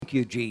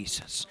Thank you,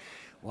 Jesus.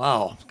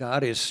 Wow,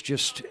 God is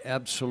just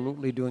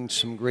absolutely doing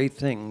some great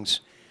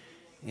things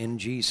in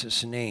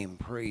Jesus' name.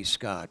 Praise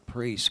God.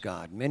 Praise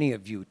God. Many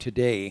of you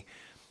today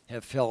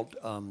have felt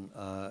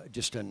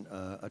just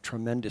a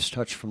tremendous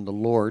touch from the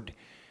Lord.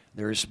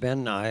 There's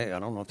been, I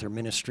don't know if they're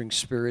ministering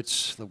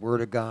spirits, the Word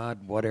of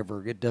God,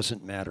 whatever. It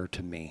doesn't matter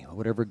to me.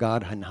 Whatever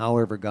God and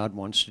however God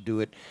wants to do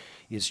it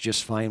is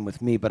just fine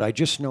with me. But I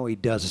just know He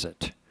does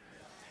it.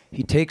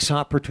 He takes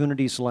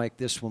opportunities like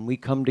this when we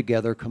come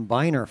together,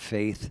 combine our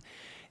faith,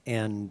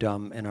 and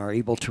are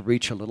able to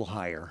reach a little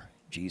higher.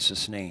 In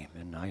Jesus' name.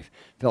 And I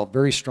felt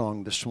very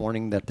strong this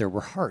morning that there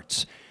were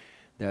hearts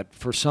that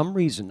for some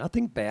reason,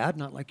 nothing bad,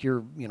 not like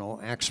you're,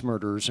 axe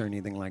murderers or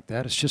anything like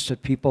that. It's just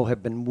that people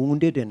have been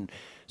wounded, and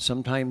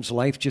sometimes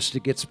life just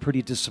it gets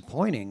pretty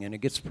disappointing and it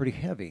gets pretty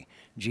heavy.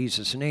 In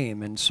Jesus'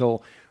 name. And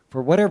so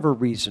for whatever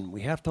reason,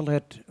 we have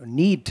to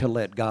need to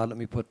let God, let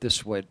me put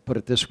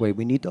it this way,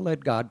 we need to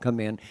let God come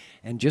in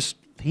and just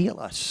heal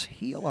us,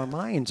 heal our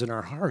minds and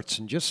our hearts,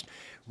 and just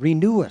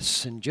renew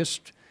us, and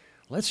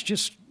let's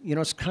just,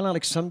 it's kind of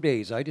like some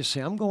days I just say,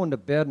 I'm going to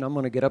bed and I'm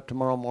going to get up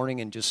tomorrow morning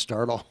and just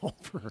start all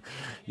over.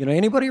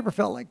 Anybody ever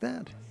felt like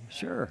that?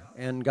 Sure.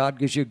 And God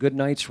gives you a good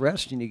night's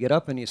rest, and you get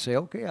up and you say,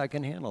 okay, I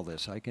can handle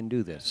this, I can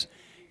do this.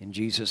 In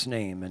Jesus'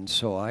 name. And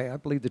so I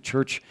believe the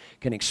church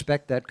can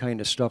expect that kind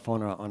of stuff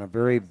on a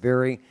very,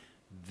 very,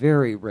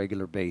 very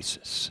regular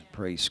basis.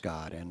 Praise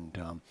God. And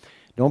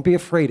don't be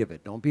afraid of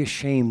it. Don't be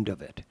ashamed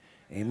of it.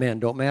 Amen.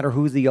 Don't matter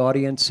who the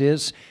audience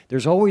is.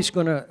 There's always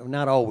going to,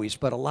 not always,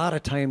 but a lot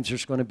of times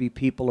there's going to be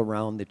people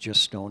around that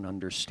just don't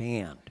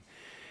understand.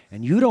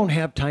 And you don't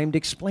have time to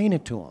explain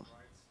it to them.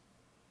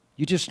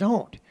 You just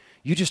don't.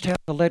 You just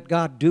have to let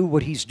God do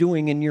what He's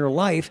doing in your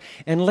life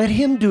and let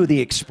Him do the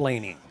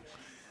explaining.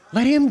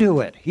 Let Him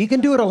do it. He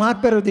can do it a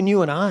lot better than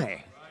you and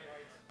I.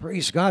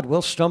 Praise God.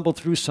 We'll stumble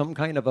through some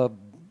kind of a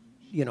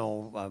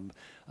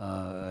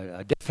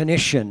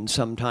definition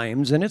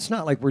sometimes, and it's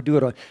not like we're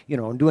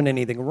doing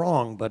anything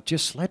wrong, but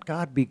just let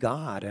God be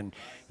God, and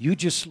you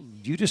just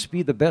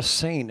be the best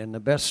saint and the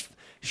best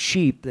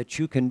sheep that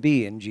you can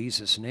be in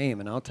Jesus' name.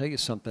 And I'll tell you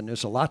something,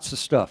 there's lots of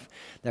stuff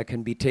that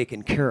can be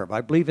taken care of.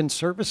 I believe in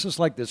services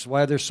like this,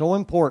 why they're so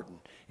important.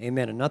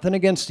 Amen. And nothing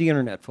against the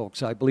internet,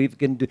 folks. I believe it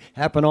can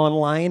happen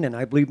online, and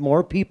I believe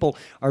more people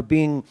are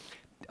being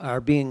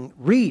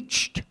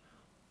reached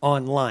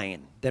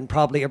online than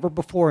probably ever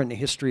before in the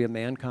history of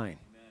mankind.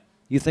 Amen.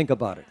 You think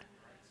about it.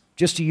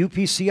 Just the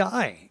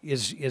UPCI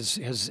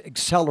has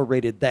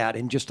accelerated that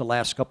in just the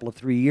last couple of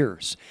 3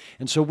 years.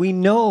 And so we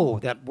know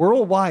that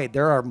worldwide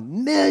there are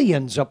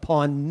millions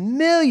upon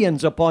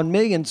millions,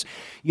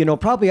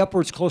 probably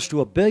upwards close to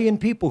 1 billion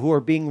people who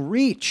are being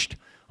reached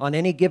on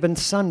any given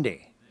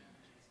Sunday.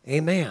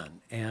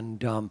 Amen.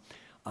 And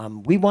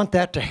we want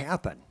that to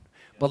happen.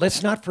 But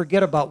let's not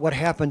forget about what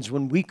happens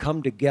when we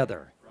come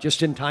together,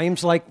 just in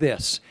times like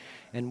this.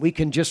 And we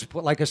can just,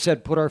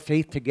 put our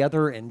faith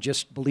together and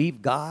just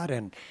believe God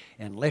and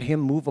let Him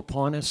move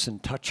upon us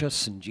and touch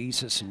us in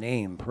Jesus'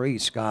 name.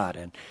 Praise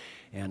God.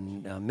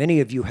 And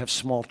many of you have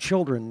small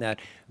children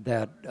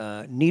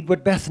that need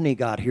what Bethany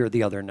got here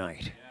the other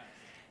night.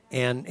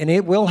 And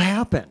it will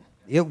happen.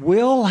 It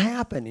will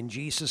happen in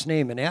Jesus'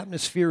 name. And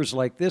atmospheres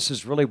like this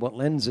is really what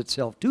lends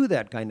itself to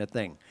that kind of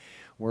thing,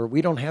 where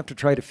we don't have to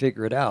try to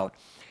figure it out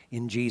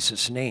in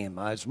Jesus' name.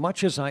 As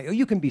much as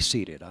you can be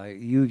seated.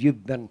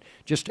 You've been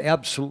just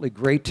absolutely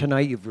great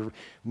tonight.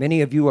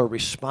 Many of you are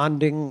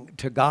responding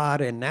to God,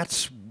 and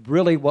that's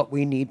really what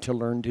we need to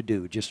learn to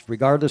do, just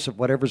regardless of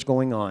whatever's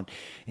going on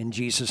in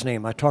Jesus'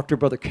 name. I talked to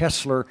Brother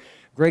Kessler,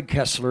 Greg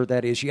Kessler,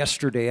 that is,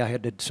 yesterday. I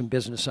had some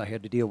business I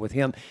had to deal with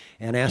him,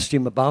 and asked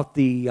him about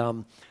the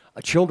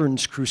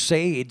children's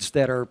crusades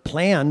that are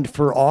planned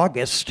for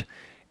August,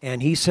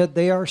 and he said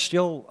they are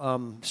still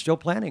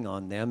planning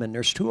on them. And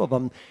there's two of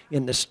them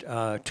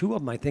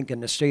I think in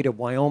the state of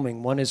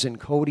Wyoming. One is in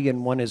Cody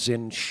and one is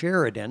in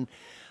Sheridan.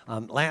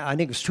 I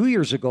think it was 2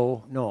 years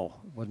ago. No,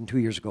 it wasn't 2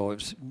 years ago. It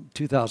was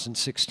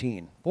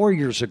 2016. 4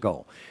 years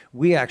ago,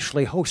 we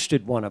actually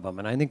hosted one of them,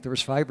 and I think there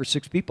was 5 or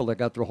 6 people that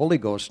got the Holy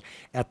Ghost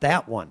at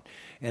that one.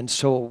 And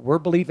so we're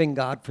believing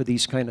God for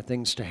these kind of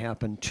things to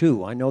happen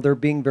too. I know they're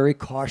being very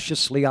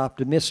cautiously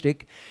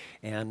optimistic,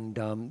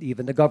 and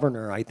even the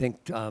governor, I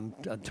think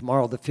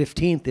tomorrow the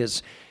 15th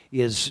is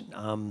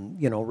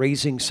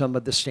raising some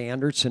of the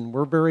standards, and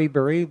we're very,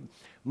 very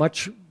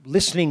much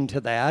listening to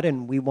that,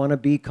 and we want to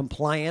be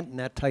compliant and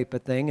that type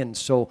of thing. And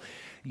so,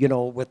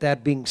 with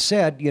that being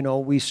said,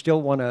 we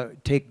still want to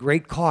take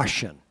great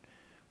caution.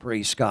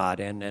 Praise God.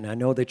 And I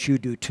know that you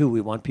do too.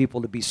 We want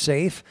people to be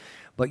safe,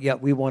 but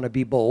yet we want to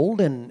be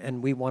bold,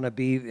 and we want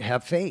to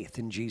have faith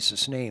in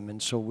Jesus' name.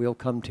 And so we'll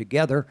come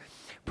together,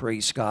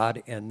 praise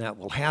God, and that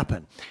will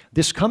happen.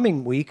 This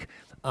coming week,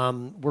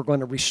 we're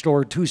going to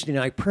restore Tuesday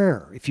night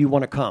prayer if you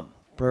want to come.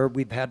 prayer.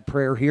 We've had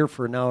prayer here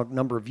for now a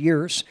number of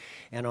years.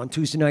 And on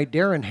Tuesday night,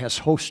 Darren has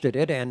hosted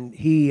it, and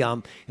he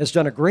has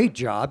done a great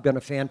job, done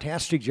a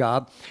fantastic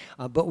job.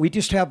 But we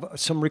just have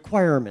some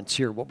requirements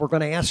here. What we're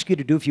going to ask you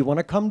to do, if you want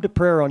to come to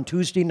prayer on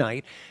Tuesday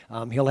night,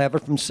 he'll have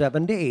it from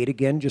 7 to 8,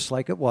 again, just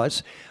like it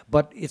was.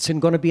 But it's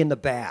going to be in the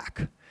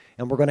back.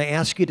 And we're going to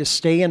ask you to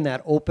stay in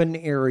that open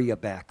area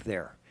back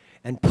there.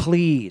 And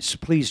please,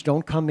 please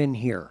don't come in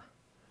here.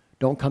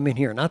 Don't come in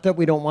here. Not that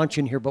we don't want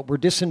you in here, but we're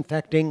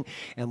disinfecting,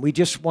 and we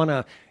just want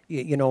to,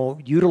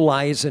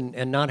 utilize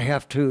and not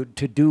have to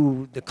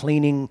do the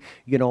cleaning,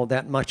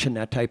 that much and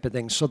that type of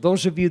thing. So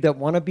those of you that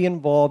want to be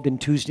involved in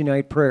Tuesday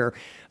night prayer,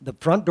 the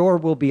front door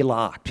will be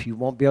locked. You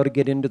won't be able to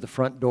get into the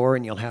front door,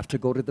 and you'll have to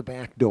go to the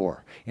back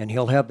door. And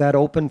he'll have that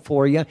open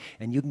for you,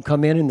 and you can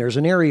come in, and there's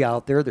an area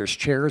out there. There's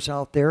chairs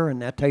out there and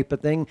that type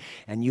of thing,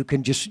 and you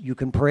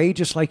can pray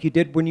just like you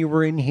did when you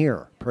were in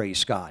here.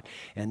 Praise God.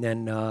 And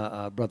then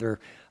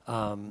Brother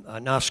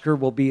Nosker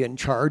will be in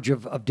charge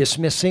of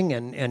dismissing,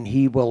 and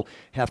he will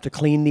have to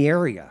clean the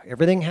area.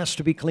 Everything has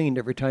to be cleaned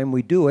every time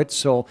we do it,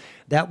 so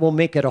that will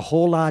make it a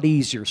whole lot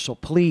easier. So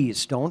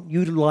please don't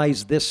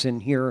utilize this in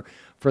here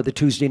for the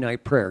Tuesday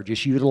night prayer.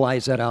 Just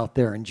utilize that out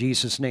there in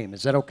Jesus' name.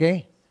 Is that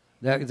okay?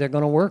 Is that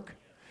going to work?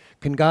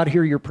 Can God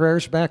hear your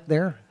prayers back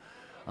there?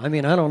 I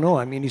mean, I don't know.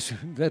 I mean, he's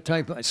that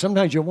type.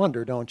 Sometimes you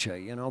wonder, don't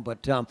you?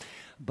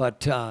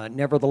 But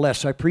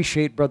nevertheless, I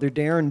appreciate Brother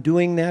Darren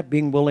doing that,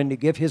 being willing to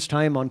give his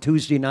time on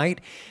Tuesday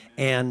night.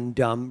 And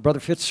Brother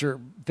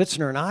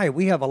Fitzner and I,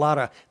 we have a lot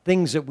of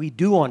things that we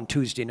do on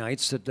Tuesday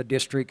nights that the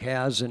district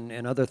has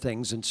and other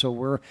things, and so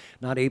we're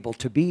not able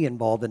to be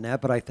involved in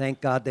that, but I thank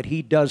God that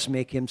he does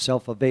make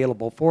himself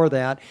available for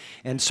that.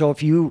 And so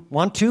if you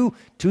want to,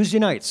 Tuesday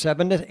night,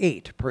 7 to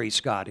 8, praise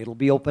God. It'll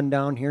be open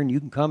down here, and you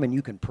can come and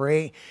you can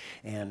pray,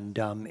 and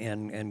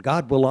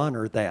God will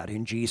honor that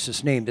in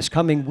Jesus' name. This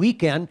coming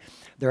weekend,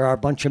 there are a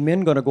bunch of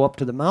men going to go up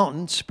to the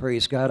mountains.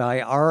 Praise God,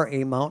 I are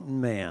a mountain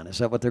man. Is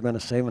that what they're going to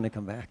say when they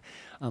come back?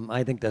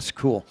 I think that's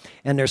cool.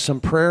 And there's some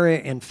prayer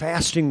and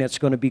fasting that's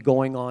going to be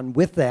going on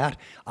with that.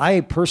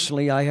 I'm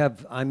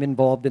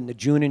involved in the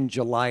June and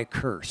July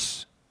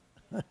curse.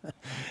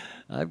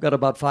 I've got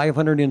about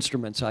 500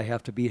 instruments I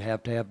have to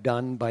have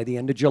done by the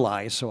end of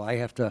July, so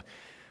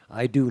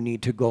I do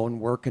need to go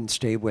and work and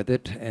stay with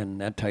it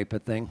and that type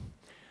of thing.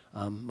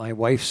 My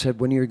wife said,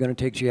 when are you going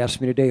to take, she asked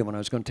me today when I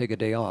was going to take a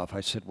day off. I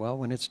said, well,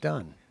 when it's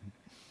done.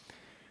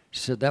 She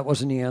said, that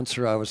wasn't the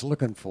answer I was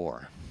looking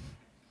for.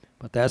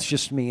 But that's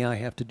just me. I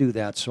have to do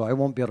that, so I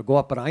won't be able to go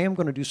up. But I am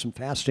going to do some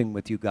fasting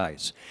with you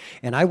guys.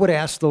 And I would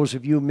ask those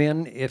of you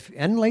men,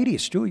 and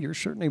ladies too, you're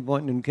certainly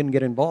one and can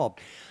get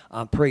involved,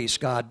 praise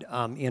God,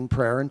 in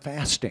prayer and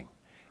fasting.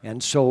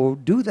 And so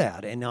do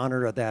that in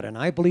honor of that. And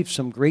I believe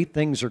some great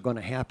things are going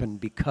to happen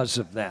because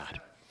of that.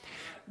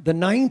 The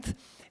 9th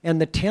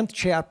and the 10th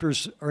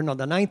chapters, the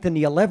 9th and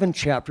the 11th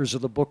chapters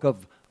of the book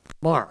of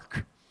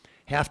Mark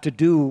have to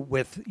do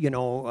with,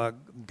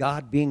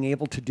 God being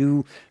able to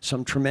do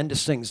some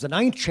tremendous things. The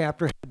 9th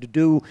chapter had to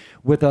do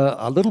with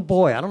a little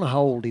boy. I don't know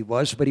how old he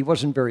was, but he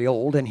wasn't very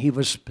old, and he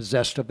was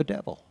possessed of a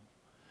devil.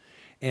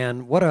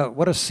 And what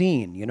a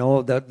scene,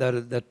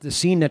 the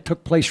scene that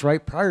took place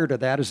right prior to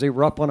that is they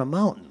were up on a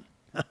mountain.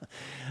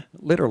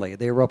 Literally,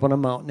 they were up on a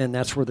mountain, and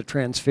that's where the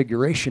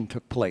transfiguration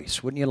took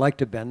place. Wouldn't you like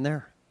to have been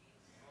there?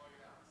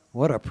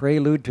 What a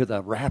prelude to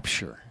the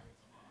rapture.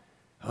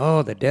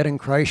 Oh, the dead in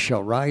Christ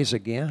shall rise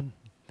again.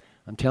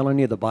 I'm telling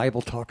you, the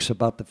Bible talks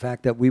about the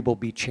fact that we will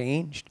be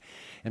changed.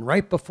 And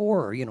right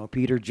before,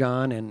 Peter,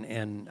 John,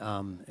 and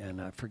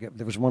I forget,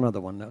 there was one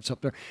other one that's up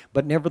there.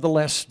 But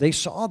nevertheless, they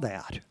saw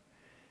that.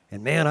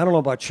 And man, I don't know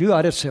about you,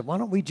 I just said, why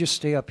don't we just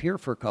stay up here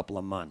for a couple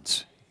of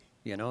months?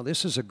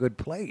 This is a good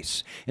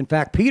place. In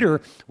fact,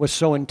 Peter was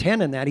so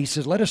intent in that, he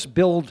says, let us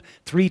build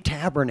 3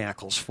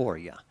 tabernacles for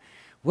you.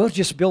 We'll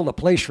just build a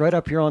place right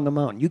up here on the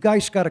mountain. You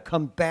guys got to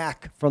come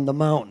back from the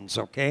mountains,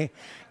 okay?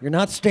 You're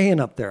not staying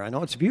up there. I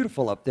know it's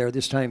beautiful up there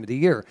this time of the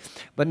year.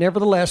 But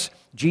nevertheless,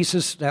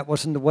 Jesus, that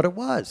wasn't what it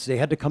was. They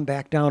had to come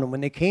back down. And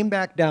when they came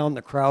back down,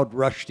 the crowd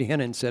rushed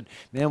in and said,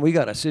 man, we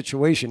got a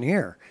situation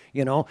here,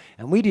 And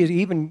we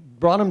even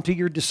brought them to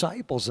your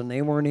disciples, and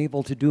they weren't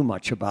able to do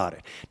much about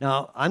it.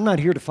 Now, I'm not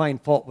here to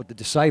find fault with the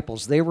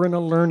disciples. They were in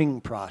a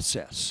learning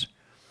process.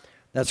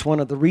 That's one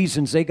of the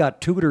reasons they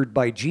got tutored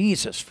by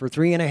Jesus for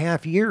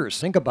 3.5 years.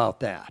 Think about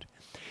that.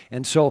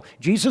 And so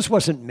Jesus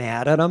wasn't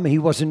mad at them. He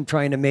wasn't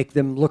trying to make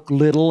them look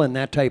little and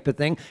that type of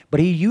thing. But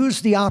he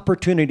used the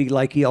opportunity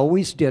like he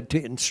always did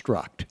to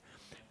instruct.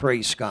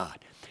 Praise God.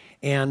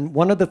 And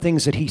one of the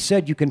things that he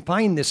said, you can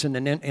find this in the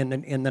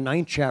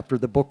 9th chapter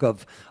of the book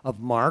of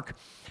Mark.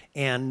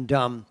 And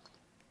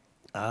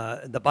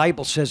the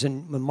Bible says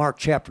in Mark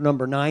chapter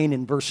number 9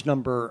 and verse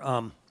number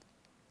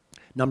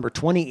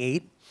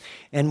 28,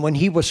 and when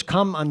he was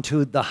come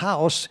unto the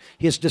house,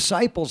 his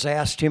disciples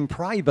asked him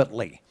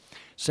privately,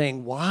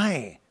 saying,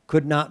 why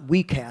could not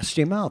we cast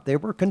him out? They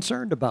were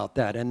concerned about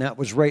that, and that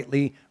was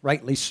rightly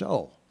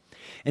so.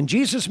 And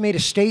Jesus made a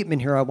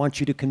statement here I want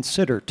you to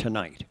consider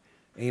tonight.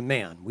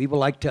 Amen. We would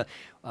like to,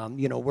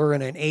 we're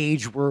in an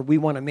age where we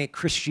want to make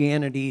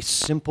Christianity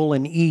simple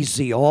and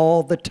easy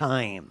all the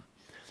time.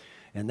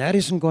 And that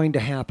isn't going to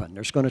happen.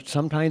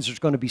 Sometimes there's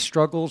going to be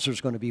struggles. There's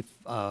going to be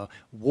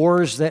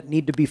wars that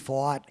need to be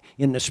fought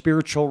in the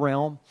spiritual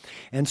realm.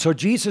 And so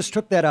Jesus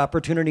took that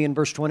opportunity in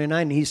verse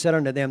 29, and he said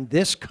unto them,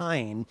 this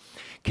kind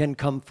can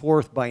come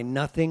forth by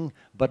nothing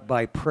but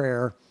by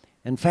prayer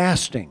and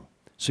fasting.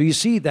 So you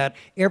see that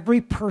every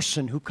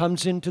person who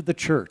comes into the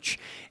church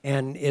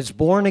and is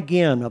born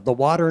again of the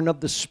water and of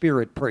the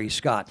Spirit, praise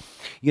God.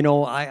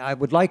 I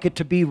would like it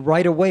to be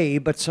right away,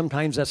 but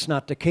sometimes that's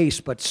not the case.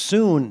 But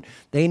soon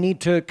they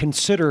need to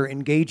consider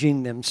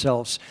engaging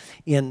themselves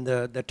in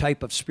the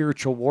type of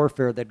spiritual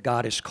warfare that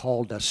God has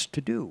called us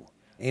to do.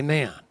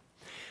 Amen.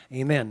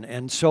 Amen.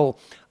 And so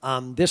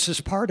this is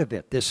part of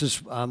it. This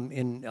is,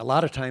 in a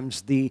lot of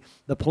times, the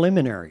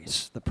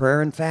preliminaries. The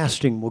prayer and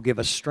fasting will give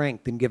us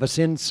strength and give us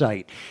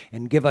insight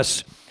and give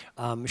us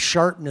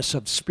sharpness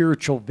of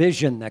spiritual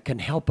vision that can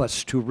help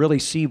us to really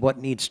see what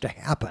needs to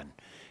happen.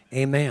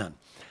 Amen.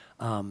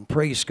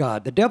 Praise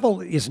God. The devil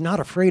is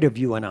not afraid of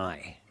you and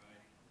I.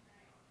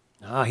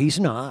 He's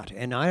not.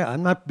 And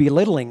I'm not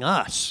belittling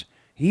us.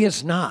 He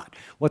is not.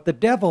 What the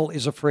devil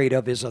is afraid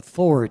of is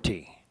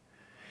authority.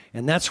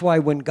 And that's why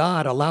when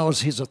God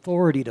allows his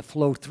authority to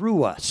flow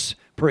through us,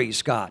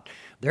 praise God,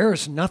 there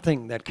is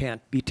nothing that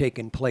can't be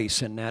taken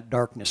place in that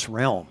darkness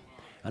realm.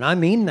 And I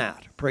mean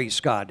that, praise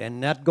God.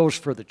 And that goes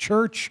for the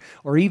church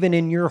or even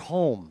in your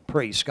home,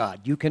 praise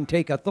God. You can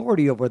take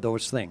authority over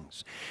those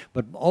things.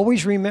 But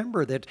always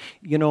remember that,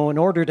 in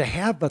order to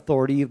have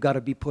authority, you've got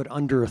to be put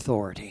under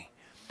authority.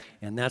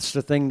 And that's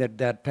the thing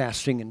that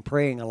fasting and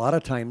praying a lot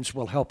of times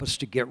will help us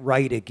to get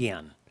right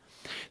again.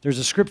 There's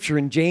a scripture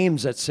in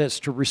James that says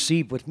to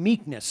receive with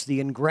meekness the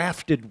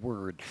engrafted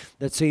word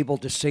that's able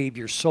to save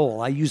your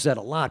soul. I use that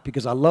a lot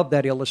because I love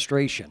that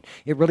illustration.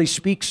 It really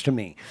speaks to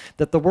me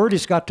that the word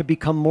has got to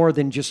become more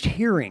than just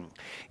hearing.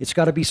 It's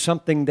got to be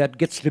something that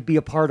gets to be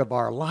a part of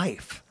our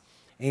life.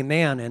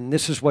 Amen. And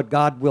this is what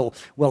God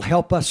will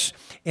help us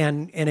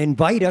and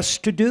invite us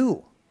to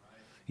do.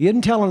 He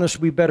isn't telling us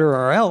we better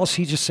or else.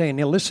 He's just saying,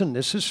 hey,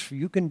 listen,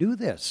 you can do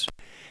this.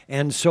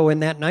 And so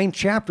in that 9th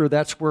chapter,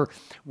 that's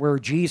where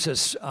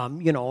Jesus,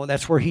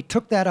 that's where he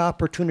took that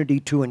opportunity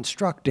to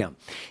instruct him.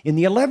 In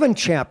the 11th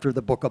chapter of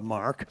the book of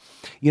Mark,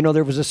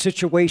 there was a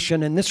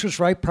situation, and this was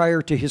right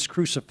prior to his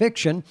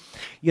crucifixion,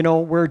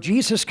 where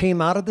Jesus came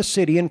out of the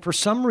city, and for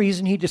some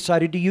reason he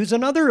decided to use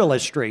another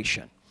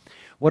illustration.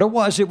 What it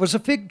was a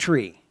fig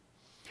tree.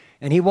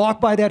 And he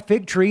walked by that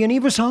fig tree, and he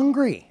was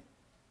hungry.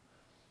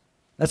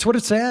 That's what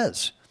it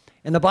says.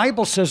 And the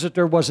Bible says that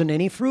there wasn't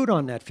any fruit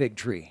on that fig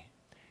tree.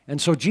 And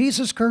so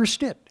Jesus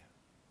cursed it.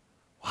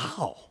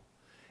 Wow.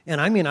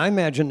 And I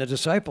imagine the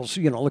disciples,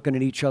 looking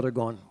at each other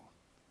going,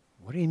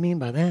 what do you mean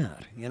by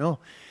that?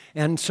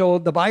 And so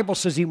the Bible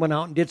says he went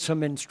out and did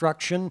some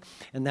instruction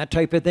and that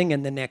type of thing.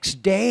 And the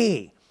next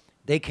day,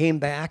 they came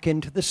back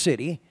into the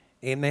city.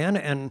 Amen.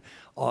 And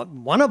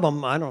one of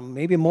them, I don't know,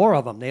 maybe more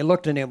of them, they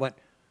looked and they went,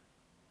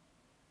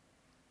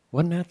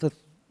 wasn't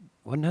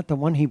that the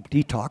one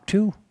he talked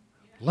to?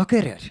 Look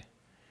at it.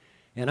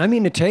 And I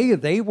mean to tell you,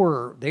 they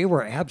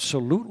were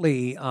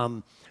absolutely,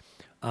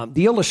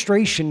 the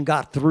illustration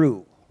got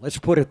through. Let's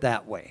put it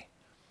that way.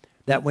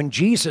 That when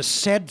Jesus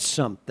said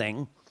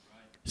something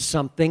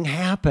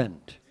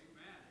happened.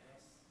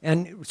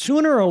 And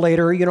sooner or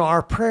later,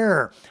 our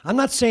prayer, I'm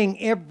not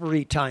saying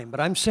every time, but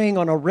I'm saying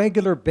on a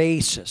regular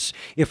basis,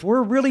 if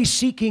we're really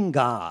seeking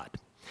God,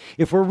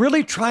 if we're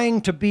really trying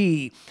to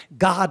be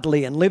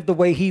godly and live the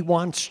way he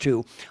wants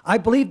to, I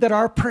believe that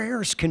our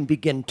prayers can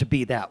begin to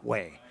be that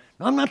way.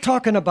 I'm not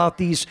talking about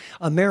these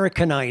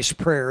Americanized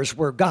prayers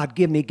where God,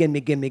 give me, give me,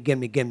 give me, give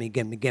me, give me,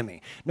 give me, give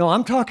me. No,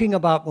 I'm talking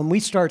about when we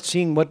start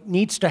seeing what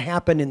needs to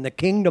happen in the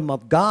kingdom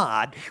of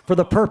God for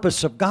the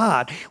purpose of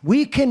God,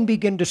 we can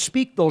begin to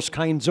speak those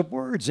kinds of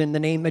words in the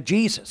name of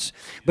Jesus.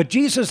 But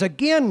Jesus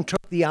again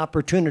took the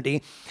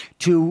opportunity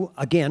to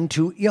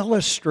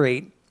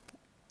illustrate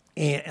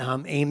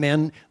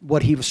amen,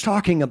 what he was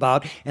talking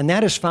about, and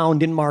that is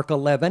found in Mark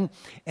 11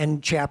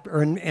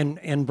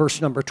 and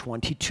verse number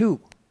 22.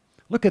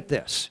 Look at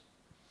this.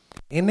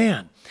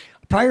 Amen.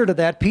 Prior to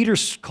that,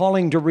 Peter's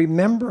calling to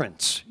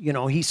remembrance.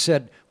 He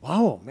said,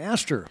 wow,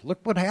 Master, look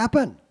what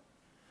happened.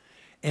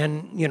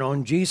 And,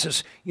 and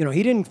Jesus, he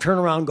didn't turn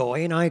around and go,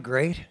 ain't I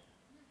great?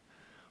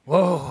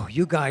 Whoa,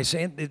 you guys,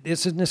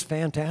 isn't this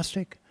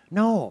fantastic?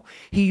 No,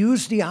 he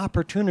used the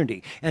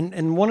opportunity.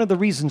 And one of the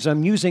reasons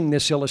I'm using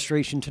this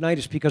illustration tonight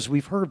is because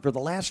we've heard for the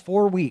last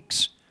 4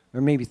 weeks,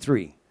 or maybe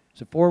 3.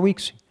 Is it 4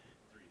 weeks?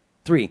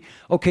 3.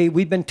 Okay,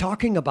 we've been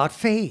talking about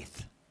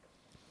faith.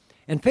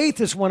 And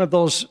faith is one of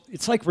those,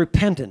 it's like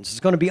repentance. It's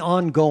going to be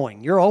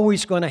ongoing. You're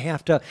always going to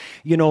have to,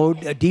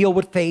 deal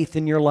with faith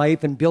in your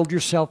life and build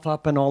yourself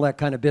up and all that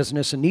kind of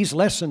business. And these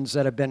lessons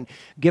that have been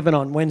given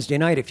on Wednesday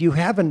night, if you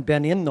haven't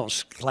been in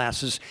those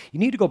classes, you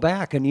need to go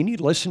back and you need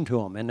to listen to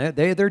them. And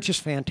they're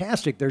just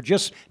fantastic. They're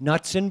just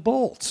nuts and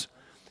bolts.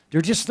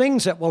 They're just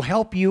things that will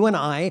help you and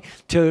I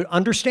to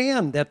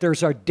understand that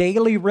there's our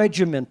daily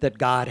regiment that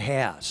God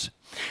has.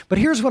 But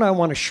here's what I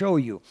want to show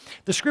you.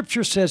 The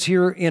scripture says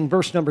here in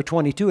verse number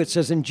 22, it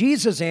says, "And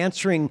Jesus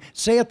answering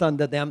saith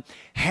unto them,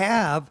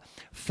 Have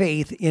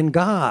faith in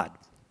God."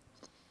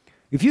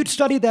 If you'd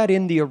study that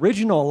in the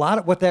original, a lot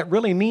of what that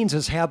really means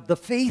is have the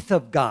faith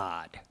of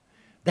God.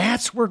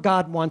 That's where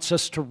God wants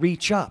us to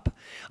reach up.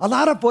 A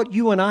lot of what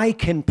you and I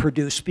can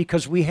produce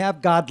because we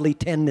have godly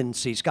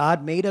tendencies.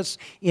 God made us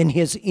in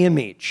His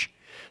image.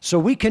 So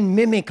we can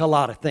mimic a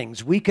lot of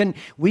things. We can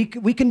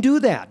do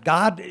that.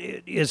 God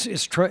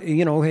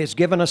has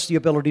given us the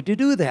ability to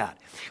do that.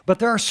 But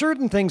there are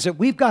certain things that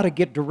we've got to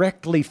get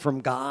directly from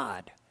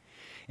God.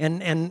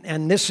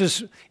 And this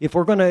is, if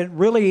we're going to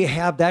really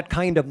have that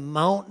kind of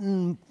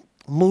mountain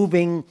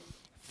moving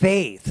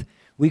faith,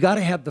 we got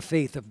to have the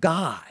faith of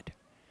God.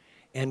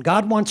 And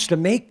God wants to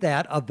make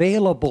that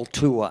available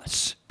to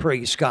us.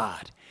 Praise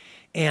God.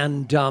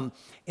 And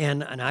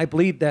I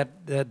believe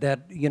that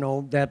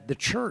the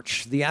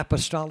church, the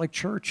apostolic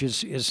church,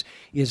 is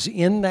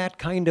in that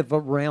kind of a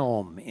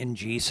realm in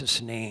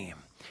Jesus' name.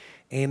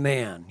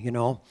 Amen.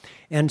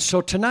 And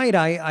so tonight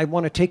I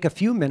want to take a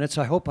few minutes.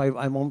 I hope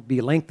I won't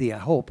be lengthy. I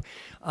hope,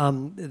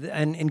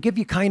 and give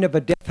you kind of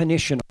a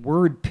definition, a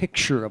word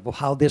picture of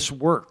how this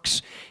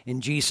works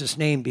in Jesus'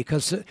 name.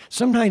 Because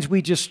sometimes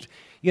we just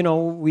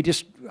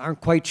aren't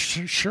quite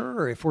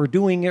sure if we're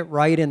doing it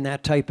right and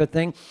that type of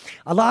thing.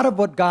 A lot of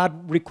what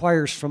God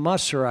requires from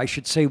us, or I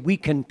should say we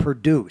can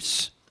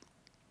produce,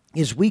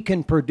 is we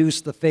can produce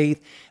the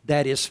faith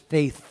that is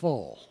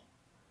faithful.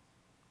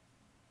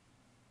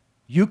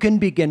 You can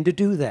begin to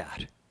do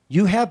that.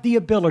 You have the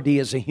ability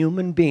as a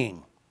human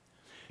being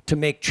to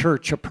make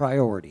church a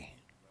priority,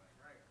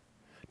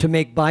 to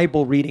make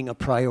Bible reading a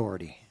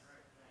priority,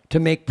 to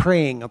make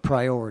praying a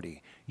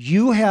priority.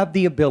 You have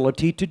the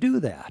ability to do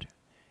that.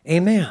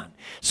 Amen.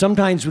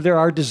 Sometimes there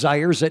are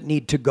desires that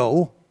need to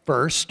go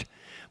first,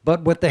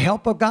 but with the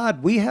help of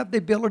God, we have the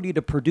ability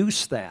to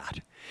produce that.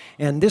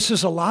 And this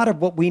is a lot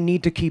of what we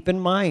need to keep in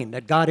mind,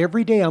 that God,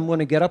 every day I'm going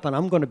to get up and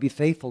I'm going to be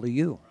faithful to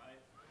you.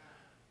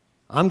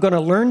 I'm going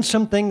to learn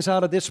some things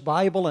out of this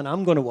Bible and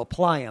I'm going to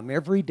apply them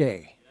every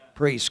day.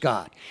 Praise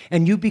God.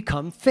 And you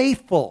become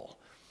faithful.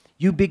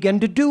 You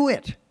begin to do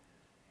it.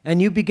 And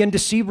you begin to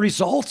see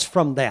results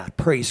from that,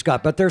 praise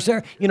God. But there's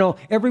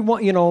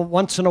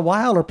once in a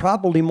while, or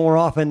probably more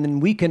often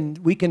than we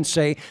can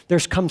say,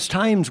 comes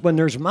times when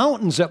there's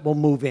mountains that will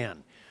move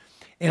in.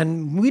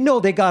 And we know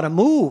they got to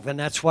move, and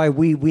that's why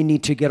we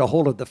need to get a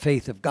hold of the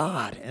faith of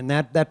God. And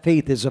that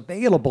faith is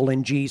available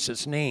in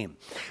Jesus' name.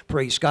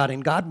 Praise God.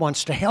 And God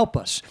wants to help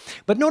us.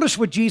 But notice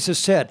what Jesus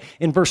said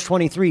in verse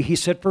 23. He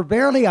said, "For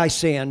verily I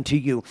say unto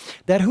you,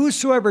 that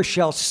whosoever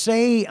shall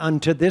say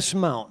unto this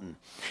mountain,"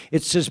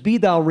 it says, "Be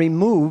thou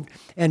removed,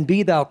 and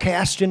be thou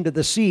cast into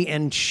the sea,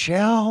 and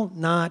shall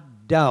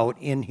not doubt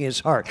in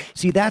his heart."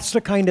 See, that's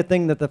the kind of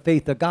thing that the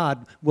faith of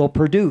God will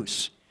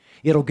produce.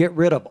 It'll get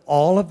rid of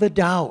all of the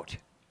doubt,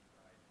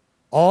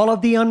 all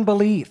of the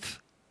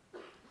unbelief.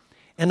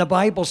 And the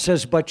Bible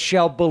says, "But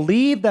shall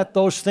believe that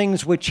those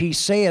things which he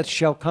saith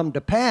shall come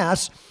to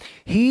pass,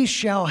 he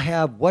shall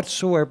have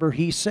whatsoever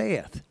he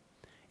saith."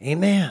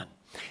 Amen.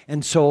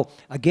 And so,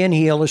 again,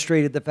 he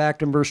illustrated the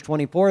fact in verse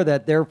 24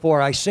 that,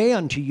 "Therefore I say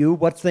unto you,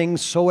 what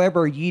things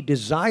soever ye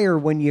desire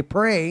when ye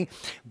pray,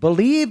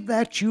 believe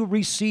that you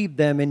receive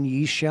them, and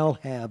ye shall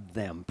have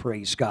them."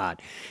 Praise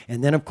God.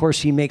 And then, of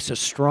course, he makes a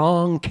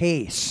strong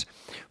case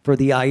for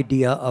the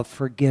idea of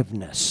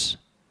forgiveness.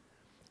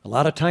 A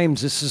lot of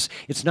times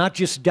it's not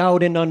just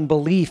doubt and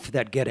unbelief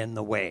that get in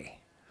the way.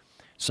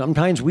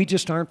 Sometimes we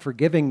just aren't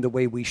forgiving the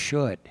way we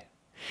should.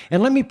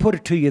 And let me put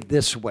it to you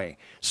this way.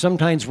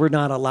 Sometimes we're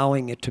not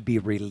allowing it to be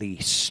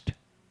released.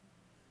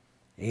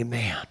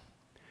 Amen.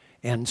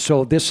 And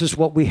so this is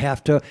what we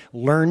have to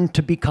learn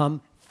to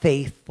become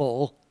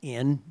faithful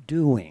in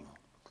doing.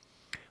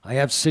 I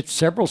have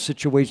several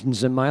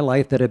situations in my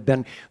life that have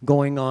been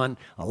going on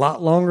a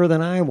lot longer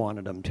than I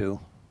wanted them to.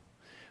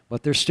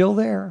 But they're still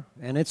there,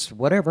 and it's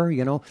whatever,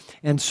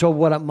 And so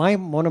one of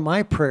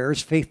my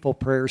prayers, faithful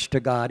prayers to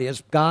God,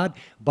 is, "God,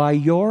 by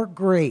your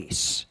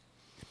grace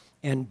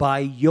and by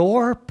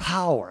your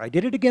power," I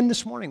did it again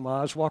this morning while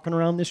I was walking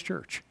around this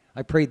church.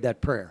 I prayed that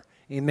prayer.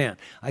 Amen.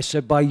 I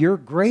said, "By your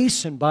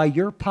grace and by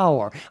your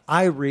power,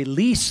 I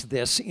release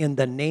this in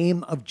the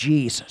name of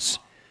Jesus."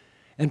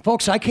 And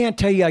folks, I can't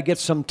tell you I get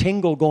some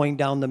tingle going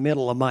down the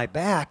middle of my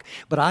back,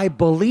 but I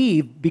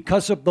believe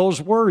because of those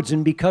words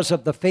and because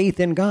of the faith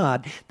in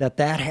God that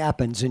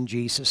happens in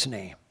Jesus'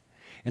 name.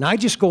 And I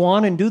just go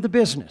on and do the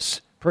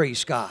business.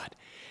 Praise God.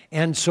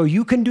 And so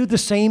you can do the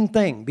same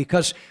thing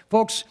because,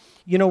 folks,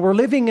 we're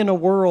living in a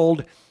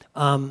world,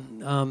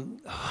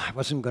 I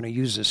wasn't going to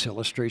use this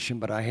illustration,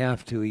 but I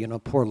have to,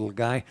 poor little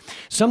guy.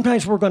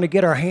 Sometimes we're going to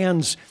get our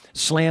hands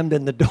slammed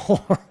in the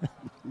door.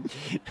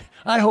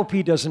 I hope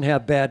he doesn't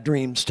have bad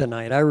dreams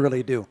tonight. I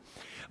really do.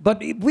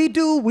 But we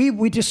do.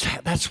 We just,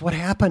 that's what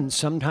happens.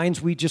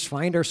 Sometimes we just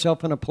find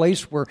ourselves in a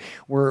place where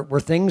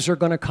things are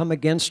going to come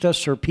against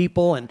us or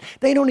people, and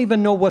they don't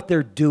even know what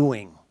they're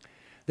doing.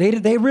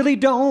 They really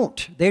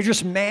don't. They're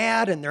just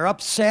mad and they're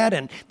upset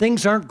and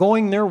things aren't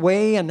going their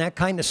way and that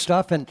kind of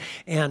stuff. And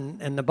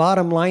the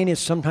bottom line is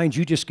sometimes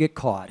you just get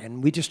caught.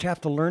 And we just have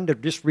to learn to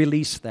just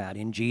release that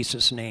in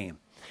Jesus' name.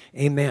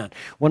 Amen.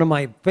 One of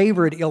my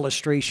favorite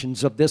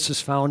illustrations of this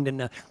is found in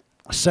the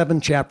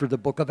 7th chapter of the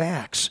book of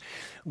Acts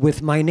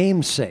with my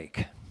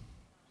namesake,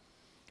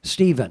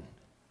 Stephen.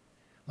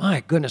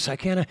 My goodness, I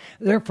can't.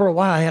 There for a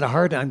while I had a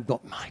hard time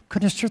going, my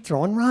goodness, they're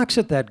throwing rocks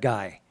at that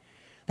guy.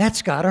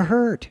 That's got to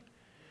hurt.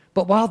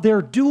 But while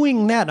they're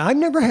doing that, I've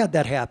never had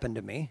that happen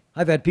to me.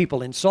 I've had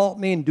people insult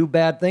me and do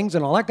bad things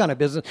and all that kind of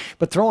business,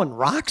 but throwing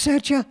rocks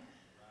at you?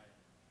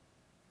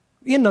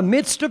 In the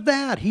midst of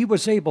that, he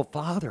was able,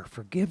 Father,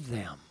 forgive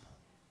them.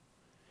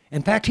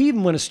 In fact, he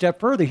even went a step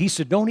further. He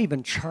said, don't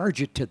even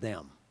charge it to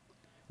them.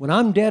 When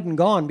I'm dead and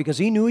gone, because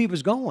he knew he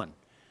was going,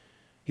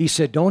 he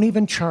said, don't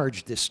even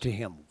charge this to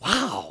him.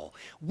 Wow,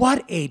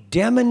 what a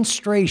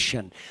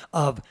demonstration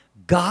of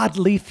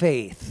godly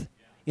faith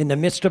in the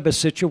midst of a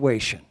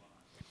situation.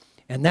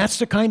 And that's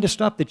the kind of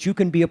stuff that you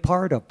can be a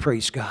part of,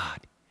 praise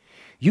God.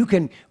 You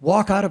can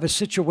walk out of a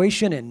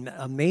situation and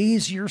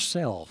amaze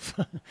yourself.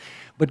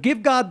 But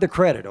give God the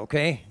credit,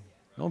 okay?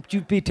 Don't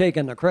you be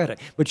taking the credit.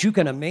 But you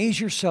can amaze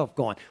yourself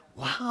going,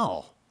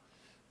 wow,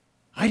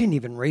 I didn't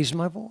even raise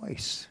my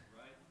voice.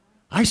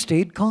 I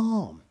stayed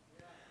calm.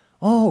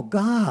 Oh,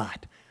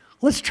 God,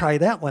 let's try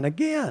that one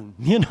again.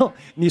 And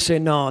you say,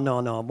 no,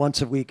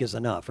 once a week is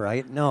enough,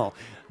 right? No,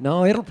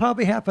 it'll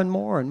probably happen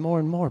more and more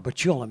and more,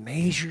 but you'll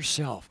amaze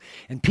yourself.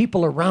 And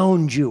people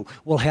around you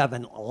will have a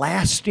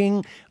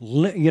lasting,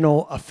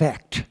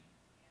 effect.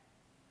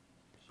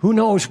 Who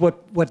knows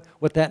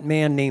what that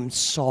man named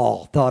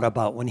Saul thought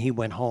about when he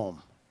went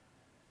home?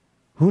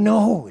 Who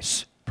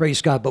knows?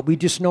 Praise God. But we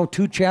just know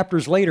 2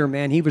 chapters later,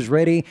 man, he was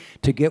ready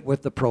to get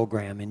with the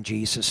program in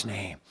Jesus'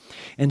 name.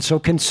 And so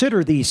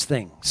consider these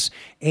things.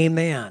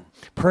 Amen.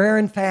 Prayer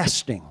and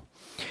fasting.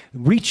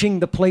 Reaching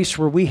the place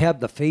where we have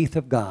the faith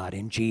of God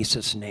in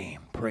Jesus'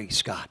 name.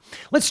 Praise God.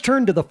 Let's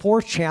turn to the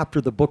 4th chapter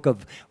of the book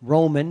of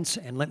Romans,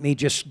 and let me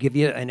just give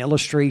you an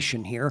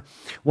illustration here.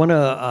 One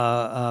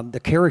of the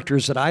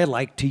characters that I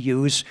like to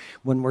use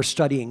when we're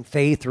studying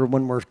faith or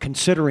when we're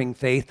considering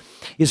faith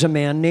is a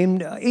man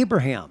named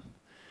Abraham.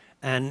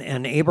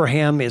 And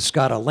Abraham has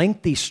got a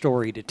lengthy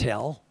story to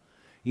tell.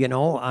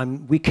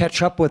 We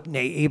catch up with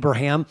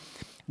Abraham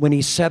when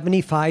he's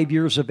 75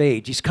 years of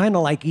age. He's kind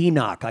of like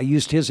Enoch. I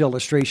used his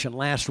illustration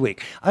last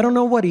week. I don't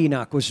know what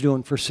Enoch was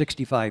doing for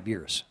 65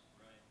 years.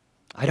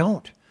 I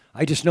don't.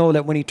 I just know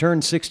that when he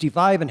turned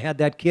 65 and had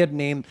that kid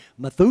named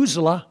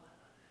Methuselah,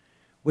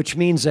 which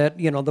means that,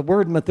 the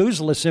word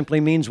Methuselah simply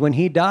means when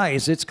he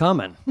dies, it's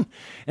coming.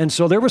 And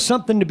so there was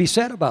something to be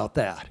said about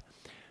that.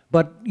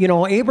 But,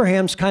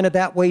 Abraham's kind of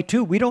that way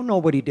too. We don't know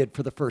what he did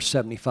for the first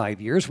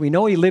 75 years. We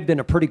know he lived in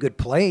a pretty good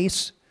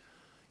place.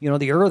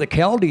 The Ur of the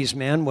Chaldees,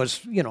 man,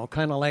 was,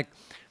 kind of like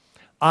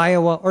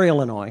Iowa or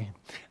Illinois,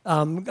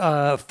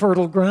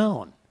 fertile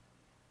ground.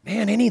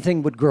 Man,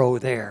 anything would grow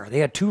there. They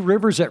had 2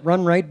 rivers that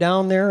run right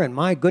down there, and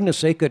my goodness,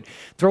 they could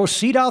throw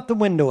seed out the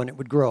window and it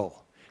would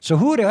grow. So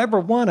who would ever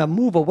want to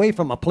move away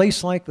from a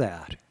place like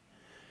that?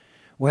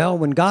 Well,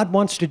 when God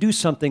wants to do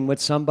something with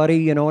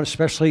somebody,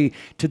 especially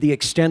to the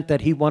extent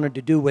that he wanted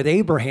to do with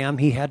Abraham,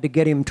 he had to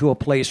get him to a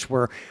place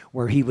where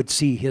he would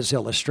see his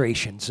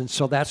illustrations. And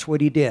so that's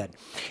what he did.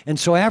 And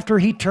so after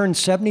he turned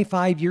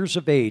 75 years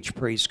of age,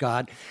 praise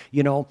God,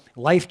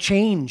 life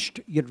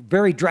changed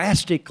very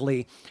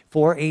drastically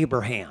for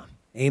Abraham.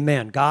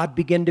 Amen. God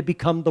began to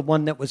become the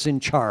one that was in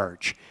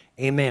charge.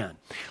 Amen.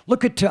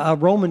 Look at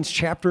Romans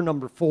chapter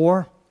number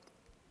 4,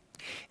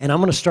 and I'm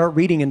going to start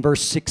reading in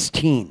verse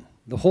 16.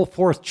 The whole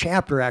 4th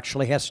chapter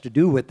actually has to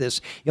do with this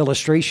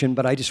illustration,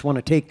 but I just want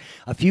to take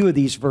a few of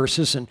these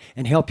verses and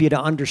help you to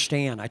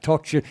understand. I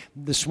talked to you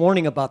this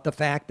morning about the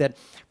fact that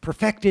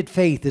perfected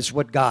faith is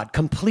what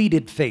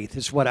completed faith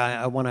is what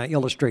I want to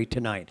illustrate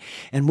tonight.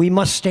 And we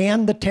must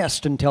stand the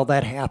test until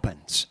that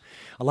happens.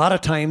 A lot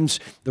of times,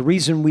 the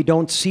reason we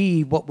don't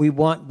see what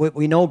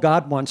we know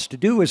God wants to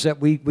do is that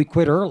we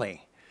quit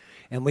early.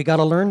 And we got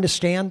to learn to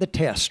stand the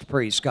test,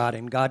 praise God,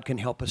 and God can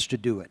help us to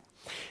do it.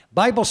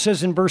 Bible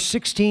says in verse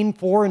 16,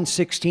 4 and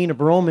 16 of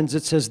Romans,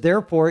 it says,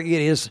 therefore it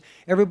is,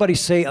 everybody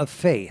say, of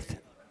faith.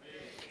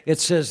 It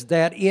says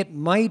that it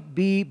might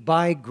be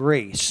by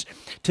grace,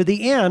 to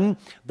the end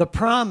the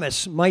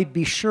promise might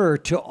be sure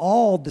to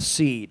all the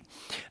seed,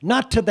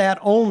 not to that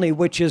only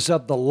which is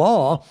of the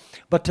law,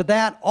 but to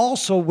that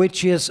also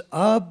which is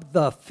of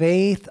the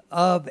faith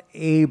of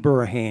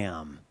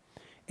Abraham.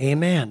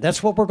 Amen.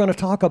 That's what we're going to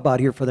talk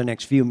about here for the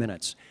next few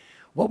minutes.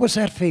 What was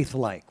that faith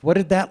like? What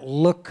did that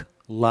look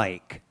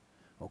like?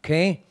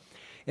 Okay?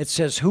 It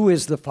says, who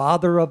is the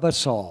father of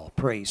us all?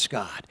 Praise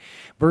God.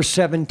 Verse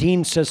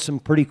 17 says some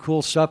pretty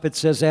cool stuff. It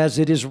says, as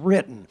it is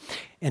written.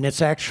 And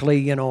it's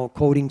actually,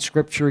 quoting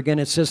scripture again.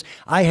 It says,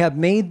 I have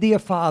made thee a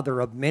father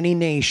of many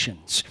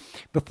nations,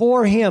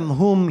 before him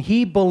whom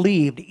he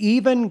believed,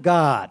 even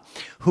God,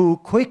 who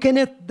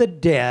quickeneth the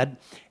dead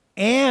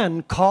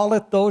and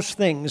calleth those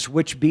things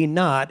which be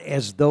not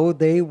as though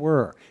they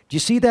were. Do you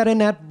see that in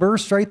that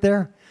verse right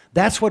there?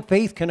 That's what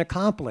faith can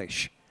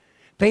accomplish.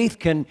 Faith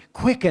can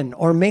quicken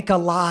or make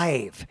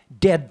alive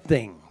dead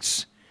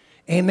things.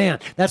 Amen.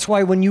 That's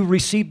why when you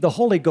received the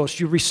Holy Ghost,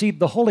 you received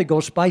the Holy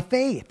Ghost by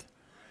faith.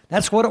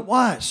 That's what it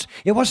was.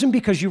 It wasn't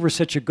because you were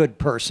such a good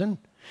person.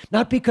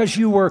 Not because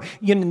you were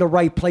in the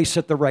right place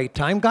at the right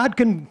time. God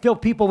can fill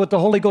people with the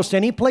Holy Ghost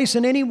any place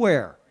and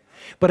anywhere.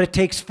 But it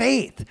takes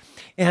faith.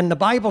 And the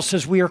Bible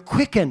says we are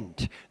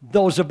quickened,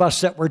 those of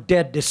us that were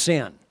dead to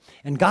sin.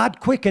 And God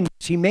quickens,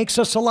 He makes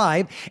us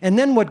alive. And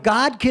then what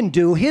God can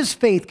do, His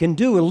faith can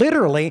do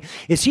literally,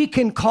 is He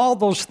can call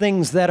those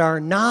things that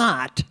are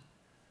not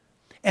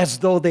as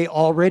though they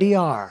already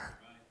are.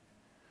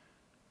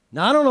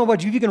 Now, I don't know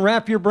what you can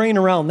wrap your brain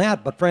around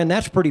that, but friend,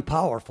 that's pretty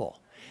powerful.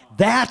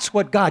 That's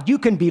what God, you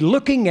can be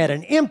looking at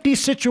an empty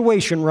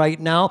situation right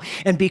now,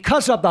 and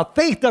because of the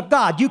faith of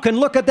God, you can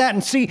look at that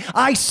and see,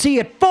 I see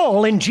it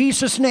full in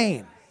Jesus'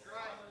 name.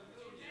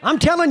 I'm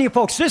telling you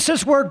folks, this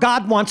is where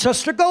God wants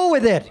us to go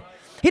with it.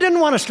 He didn't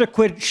want us to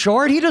quit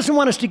short. He doesn't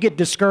want us to get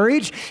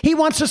discouraged. He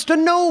wants us to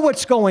know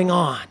what's going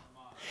on.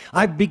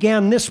 I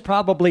began this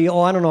probably,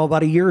 I don't know,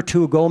 about a year or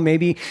two ago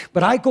maybe,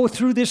 but I go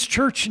through this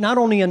church not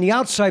only on the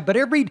outside, but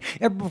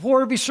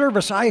before every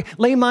service, I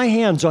lay my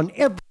hands on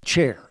every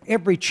chair.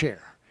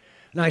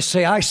 And I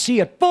say, I see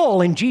it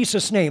full in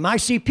Jesus' name. I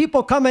see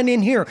people coming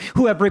in here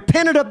who have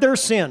repented of their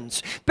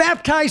sins,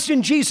 baptized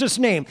in Jesus'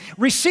 name,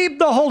 received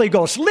the Holy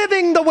Ghost,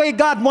 living the way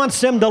God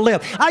wants them to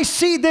live. I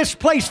see this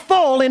place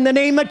full in the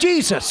name of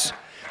Jesus.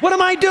 What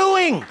am I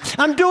doing?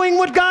 I'm doing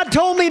what God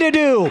told me to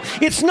do.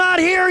 It's not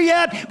here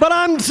yet, but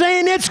I'm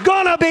saying it's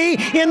gonna be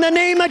in the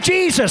name of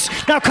Jesus.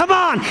 Now come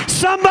on,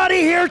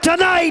 somebody here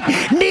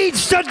tonight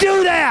needs to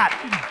do that.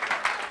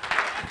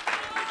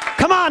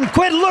 Come on,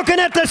 quit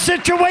looking at the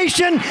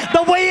situation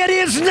the way it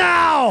is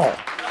now.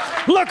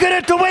 Look at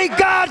it the way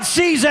God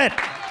sees it.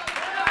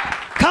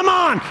 Come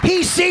on,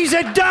 He sees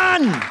it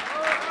done.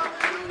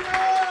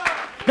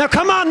 Now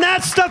come on,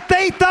 that's the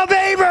faith of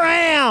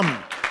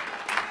Abraham.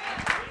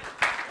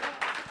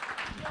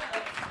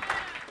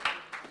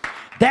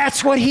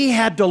 That's what he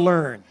had to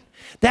learn.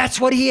 That's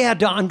what he had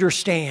to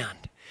understand.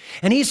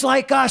 And he's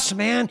like us,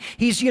 man.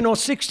 He's,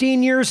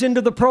 16 years into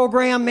the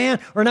program,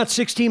 man. Or not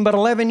 16, but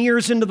 11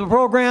 years into the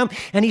program.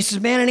 And he says,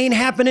 man, it ain't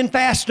happening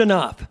fast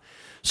enough.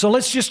 So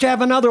let's just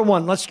have another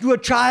one. Let's do a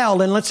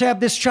child, and let's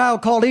have this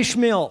child called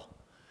Ishmael.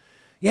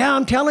 Yeah,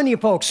 I'm telling you,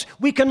 folks,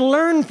 we can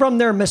learn from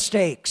their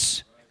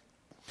mistakes.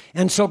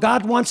 And so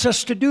God wants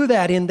us to do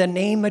that in the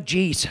name of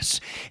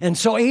Jesus. And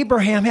so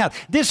Abraham had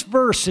this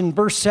verse in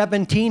verse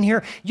 17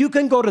 here. You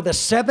can go to the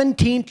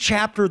 17th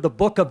chapter of the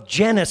book of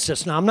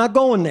Genesis. Now, I'm not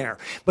going there,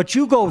 but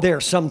you go there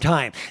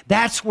sometime.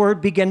 That's where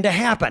it began to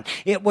happen.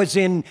 It was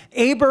in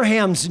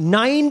Abraham's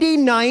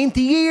 99th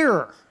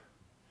year.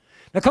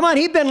 Now, come on,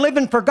 he'd been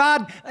living for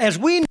God, as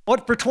we know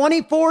it, for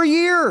 24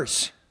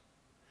 years.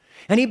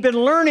 And he'd been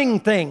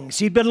learning things.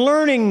 He'd been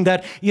learning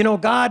that,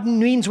 God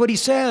means what He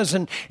says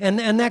and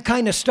that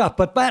kind of stuff.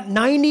 But that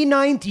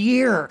 99th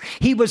year,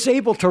 he was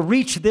able to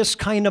reach this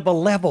kind of a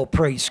level,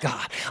 praise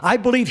God. I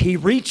believe he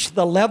reached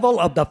the level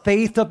of the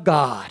faith of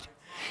God.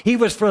 He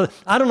was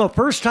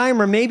first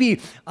time or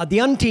maybe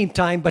the umpteenth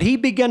time, but he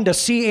began to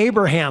see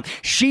Abraham.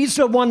 She's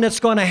the one that's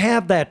going to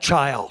have that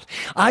child.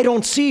 I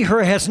don't see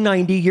her as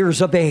 90 years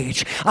of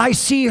age. I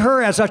see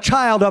her as a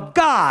child of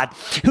God,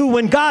 who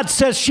when God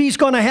says she's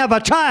going to have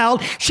a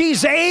child,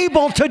 she's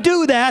able to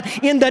do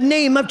that in the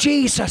name of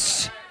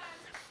Jesus.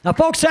 Now,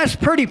 folks, that's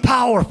pretty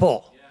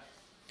powerful.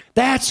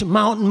 That's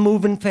mountain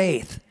moving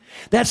faith.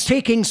 That's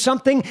taking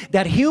something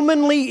that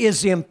humanly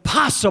is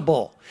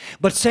impossible,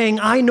 but saying,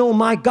 I know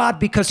my God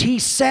because He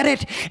said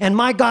it, and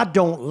my God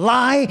don't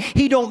lie.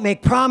 He don't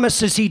make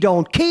promises He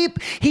don't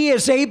keep. He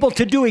is able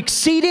to do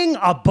exceeding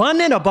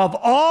abundant above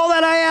all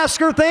that I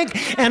ask or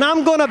think, and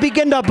I'm going to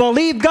begin to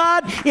believe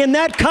God in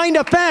that kind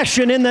of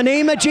fashion in the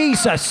name of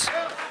Jesus.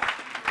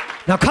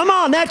 Now come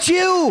on, that's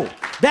you.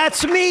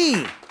 That's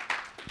me.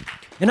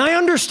 And I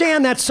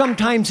understand that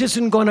sometimes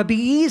isn't going to be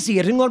easy.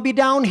 It isn't going to be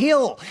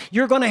downhill.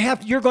 You're going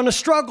to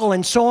struggle,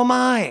 and so am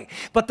I.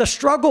 But the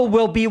struggle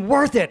will be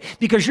worth it,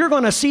 because you're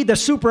going to see the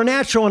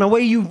supernatural in a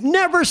way you've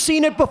never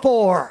seen it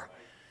before.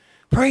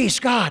 Praise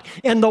God.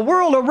 And the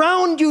world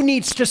around you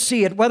needs to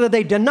see it. Whether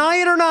they deny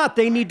it or not,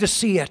 they need to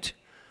see it.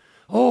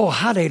 Oh,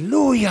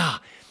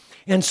 hallelujah.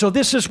 And so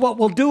this is what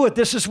will do it.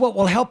 This is what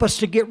will help us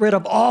to get rid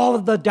of all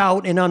of the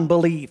doubt and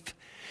unbelief,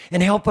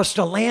 and help us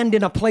to land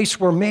in a place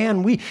where,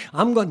 man,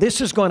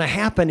 this is going to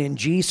happen in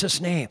Jesus'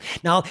 name.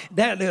 Now,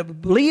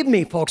 believe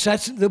me, folks,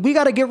 we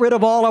got to get rid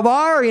of all of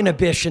our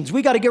inhibitions.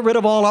 We got to get rid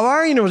of all of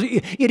our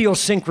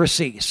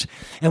idiosyncrasies.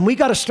 And we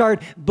got to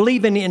start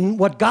believing in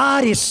what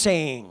God is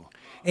saying.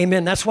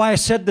 Amen. That's why I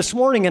said this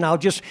morning, and I'll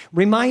just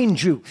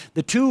remind you,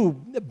 the two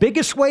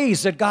biggest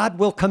ways that God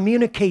will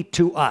communicate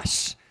to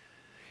us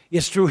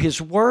is through His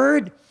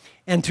Word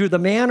and through the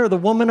man or the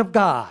woman of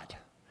God.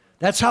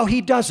 That's how he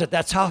does it.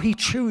 That's how he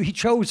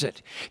chose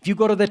it. If you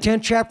go to the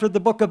 10th chapter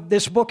of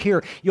this book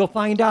here, you'll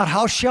find out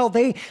how shall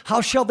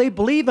they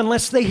believe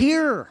unless they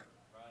hear?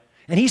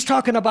 And he's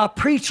talking about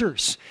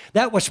preachers.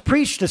 That was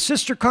preached to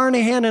Sister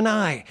Carnahan and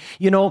I,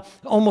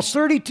 almost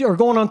 32 or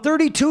going on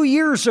 32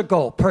 years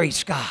ago,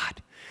 praise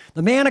God.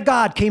 The man of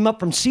God came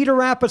up from Cedar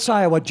Rapids,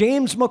 Iowa,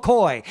 James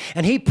McCoy,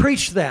 and he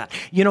preached that.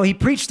 He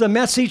preached the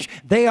message,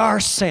 they are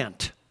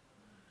sent.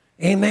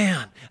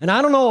 Amen. And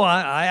I don't know,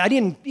 I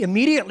didn't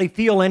immediately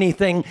feel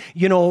anything,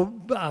 the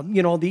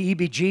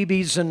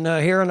EBGBs and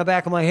hair on the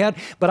back of my head.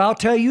 But I'll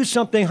tell you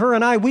something, her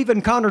and I, we've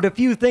encountered a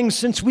few things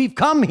since we've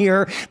come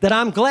here that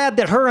I'm glad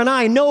that her and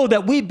I know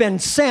that we've been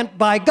sent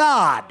by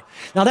God.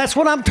 Now that's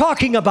what I'm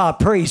talking about,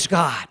 praise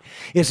God,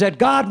 is that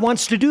God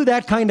wants to do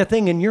that kind of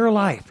thing in your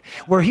life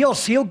where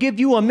He'll give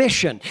you a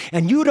mission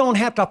and you don't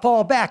have to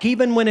fall back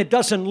even when it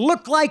doesn't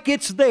look like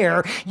it's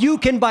there. You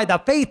can, by the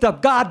faith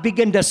of God,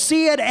 begin to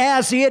see it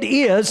as it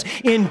is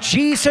in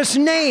Jesus'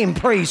 name,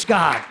 praise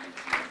God.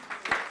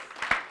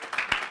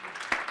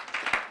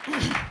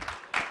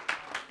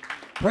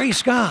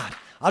 Praise God.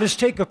 I'll just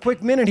take a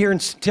quick minute here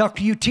and talk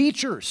to you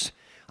teachers.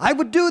 I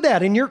would do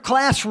that in your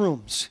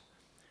classrooms.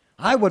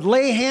 I would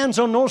lay hands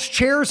on those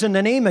chairs in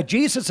the name of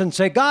Jesus and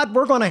say, God,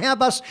 we're going to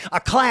have us a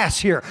class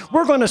here.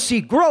 We're going to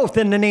see growth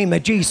in the name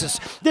of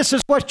Jesus. This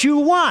is what you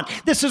want.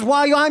 This is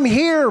why I'm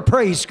here,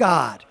 praise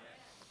God.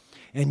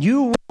 And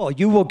you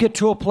will get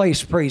to a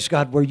place, praise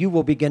God, where you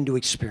will begin to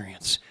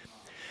experience.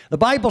 The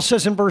Bible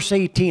says in verse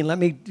 18, let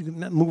me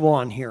move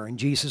on here in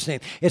Jesus' name.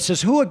 It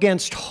says, who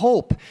against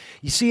hope?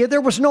 You see,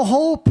 there was no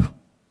hope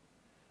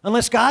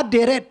unless God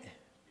did it.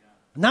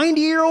 A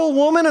 90-year-old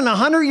woman and a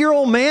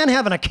 100-year-old man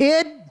having a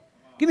kid?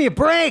 Give me a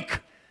break.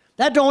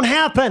 That don't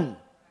happen.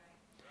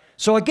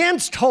 So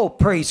against hope,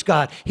 praise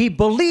God, he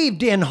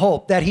believed in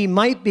hope that he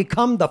might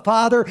become the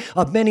father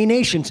of many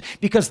nations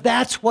because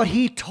that's what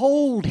he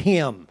told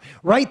him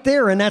right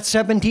there in that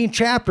 17th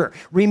chapter.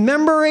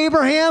 Remember,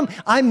 Abraham,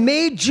 I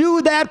made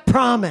you that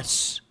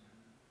promise.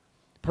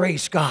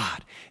 Praise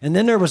God. And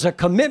then there was a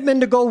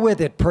commitment to go with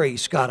it,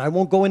 praise God. I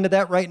won't go into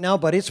that right now,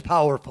 but it's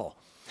powerful.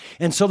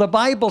 And so the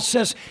Bible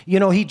says,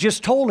 he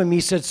just told him, he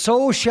said,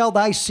 so shall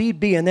thy seed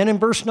be. And then in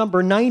verse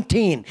number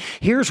 19,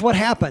 here's what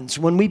happens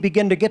when we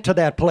begin to get to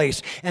that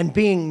place. And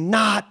being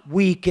not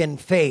weak in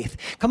faith.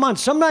 Come on,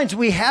 sometimes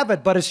we have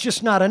it, but it's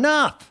just not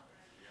enough.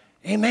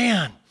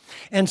 Amen.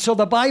 And so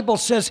the Bible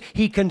says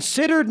he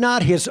considered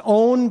not his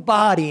own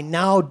body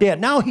now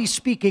dead. Now he's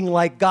speaking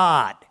like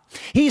God.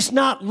 He's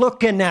not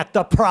looking at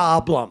the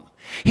problem.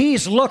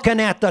 He's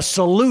looking at the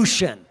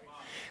solution.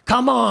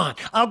 Come on.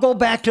 I'll go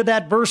back to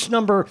that verse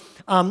number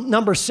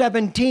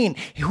 17.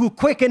 Who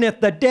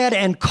quickeneth the dead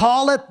and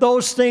calleth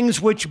those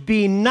things which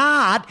be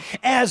not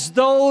as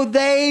though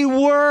they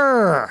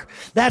were.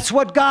 That's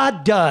what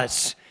God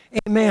does.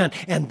 Amen.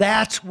 And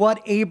that's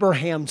what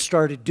Abraham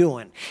started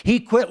doing.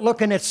 He quit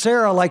looking at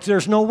Sarah like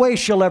there's no way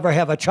she'll ever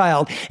have a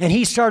child. And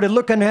he started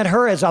looking at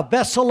her as a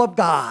vessel of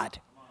God.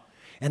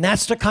 And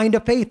that's the kind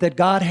of faith that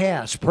God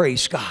has.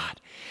 Praise God.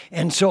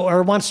 And so,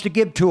 or wants to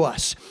give to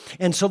us.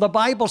 And so the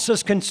Bible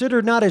says,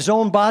 consider not his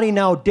own body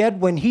now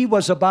dead when he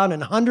was about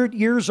 100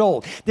 years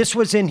old. This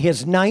was in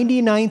his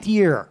 99th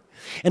year.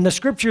 And the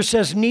scripture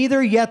says,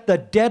 neither yet the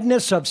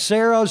deadness of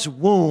Sarah's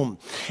womb.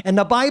 And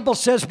the Bible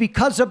says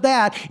because of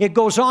that, it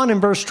goes on in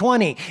verse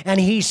 20, and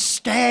he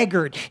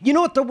staggered. You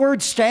know what the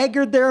word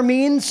staggered there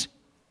means?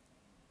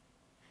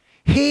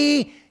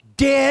 He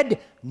did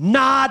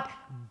not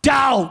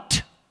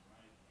doubt.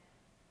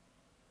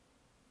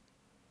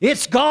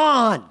 It's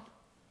gone.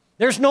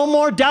 There's no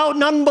more doubt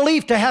and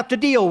unbelief to have to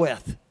deal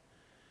with.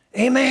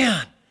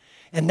 Amen.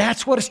 And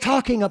that's what it's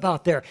talking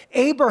about there.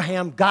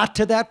 Abraham got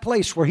to that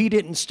place where he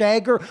didn't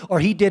stagger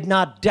or he did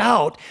not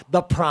doubt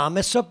the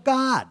promise of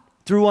God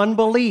through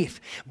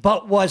unbelief,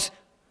 but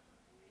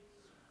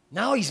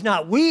now he's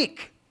not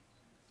weak.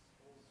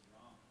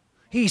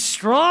 He's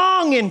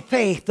strong in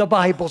faith, the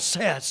Bible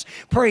says.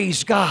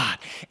 Praise God.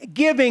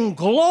 Giving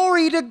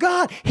glory to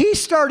God.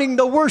 He's starting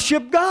to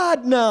worship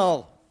God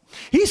now.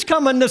 He's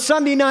coming to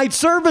Sunday night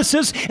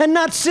services and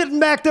not sitting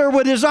back there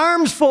with his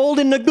arms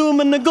folded in the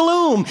doom and the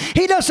gloom.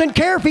 He doesn't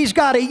care if he's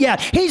got it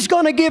yet. He's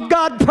going to give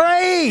God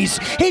praise.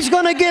 He's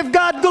going to give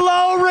God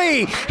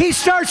glory. He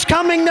starts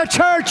coming to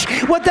church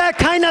with that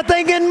kind of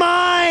thing in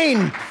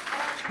mind.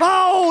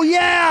 Oh,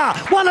 yeah.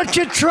 Why don't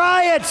you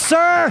try it,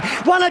 sir?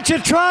 Why don't you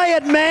try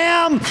it,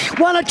 ma'am?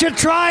 Why don't you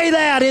try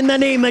that in the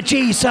name of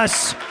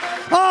Jesus?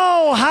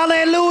 Oh,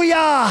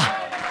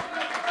 hallelujah.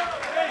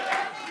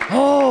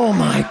 Oh,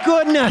 my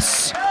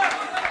goodness.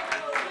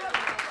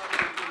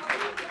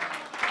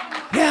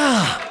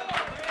 Yeah.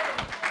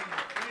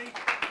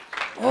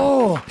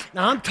 Oh,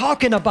 now I'm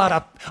talking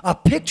about a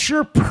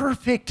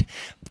picture-perfect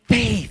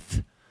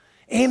faith.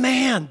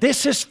 Amen.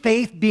 This is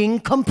faith being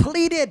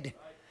completed.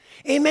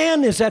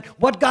 Amen. Is that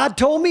what God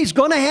told me is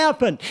going to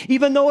happen?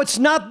 Even though it's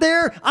not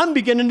there, I'm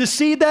beginning to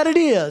see that it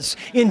is.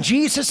 In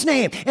Jesus'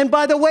 name. And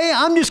by the way,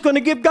 I'm just going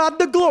to give God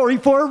the glory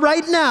for it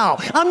right now.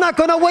 I'm not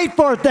going to wait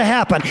for it to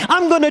happen.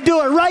 I'm going to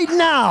do it right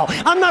now.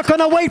 I'm not going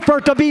to wait for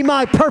it to be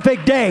my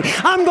perfect day.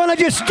 I'm going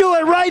to just do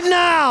it right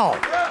now.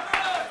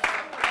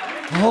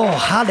 Oh,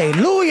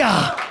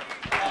 hallelujah.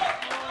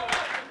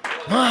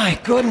 My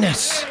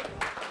goodness.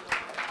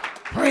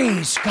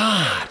 Praise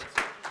God.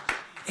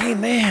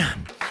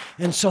 Amen.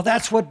 And so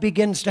that's what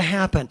begins to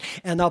happen.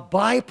 And a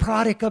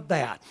byproduct of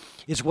that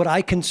is what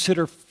I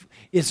consider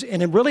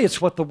and really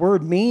it's what the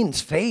word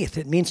means, faith.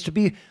 It means to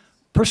be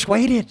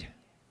persuaded.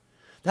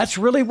 That's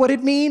really what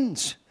it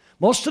means.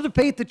 Most of the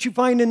faith that you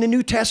find in the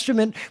New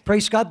Testament,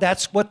 praise God,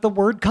 that's what the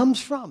word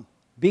comes from.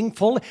 Being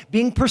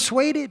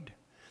persuaded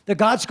that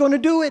God's going to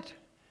do it.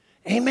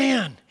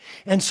 Amen.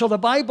 And so the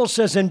Bible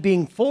says, in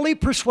being fully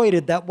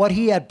persuaded that what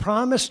he had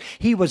promised,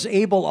 he was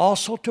able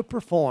also to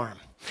perform.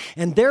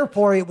 And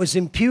therefore it was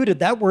imputed.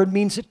 That word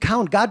means it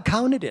counted. God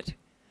counted it.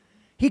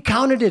 He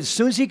counted it as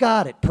soon as he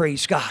got it.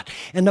 Praise God.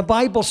 And the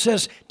Bible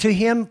says, to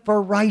him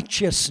for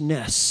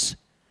righteousness.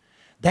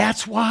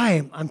 That's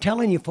why I'm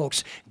telling you,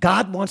 folks,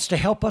 God wants to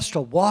help us to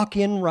walk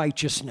in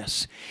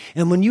righteousness.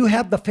 And when you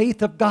have the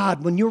faith of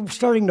God, when you're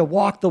starting to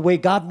walk the way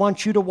God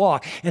wants you to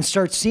walk and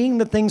start seeing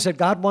the things that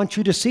God wants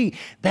you to see,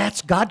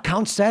 God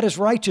counts that as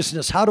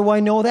righteousness. How do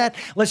I know that?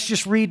 Let's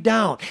just read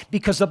down.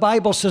 Because the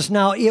Bible says,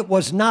 now it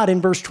was not,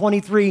 in verse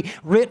 23,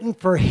 written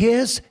for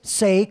his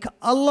sake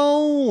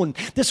alone.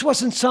 This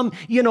wasn't some,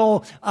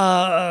 deal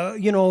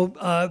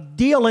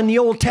in the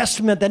Old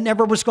Testament that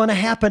never was going to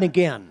happen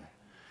again.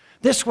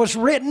 This was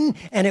written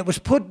and it was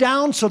put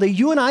down so that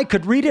you and I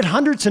could read it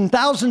hundreds and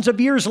thousands of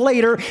years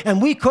later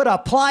and we could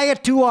apply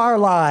it to our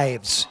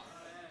lives.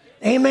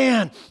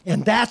 Amen.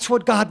 And that's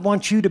what God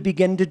wants you to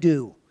begin to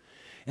do.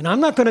 And I'm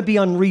not going to be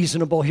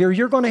unreasonable here.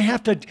 You're going to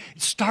have to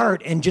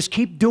start and just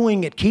keep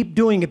doing it,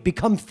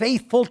 become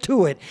faithful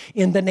to it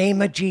in the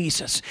name of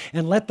Jesus,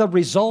 and let the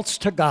results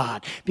to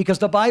God. Because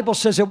the Bible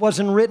says it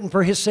wasn't written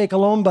for his sake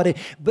alone, but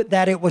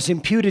that it was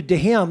imputed to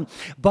him,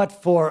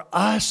 but for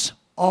us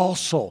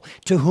also,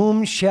 to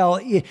whom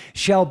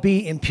shall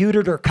be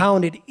imputed or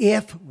counted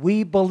if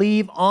we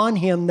believe on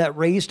him that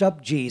raised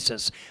up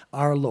Jesus,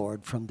 our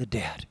Lord, from the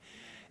dead.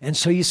 And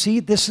so you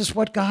see, this is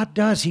what God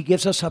does. He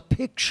gives us a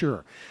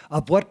picture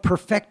of what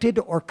perfected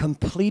or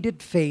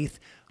completed faith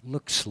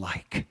looks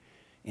like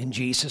in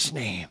Jesus'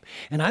 name.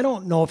 And I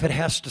don't know if it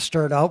has to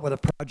start out with a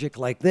project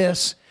like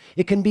this.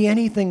 It can be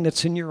anything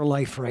that's in your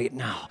life right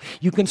now.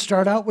 You can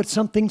start out with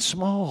something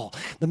small.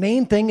 The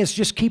main thing is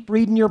just keep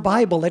reading your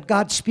Bible. Let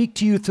God speak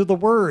to you through the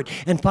Word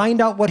and find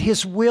out what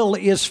his will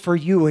is for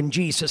you in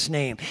Jesus'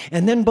 name.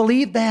 And then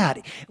believe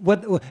that,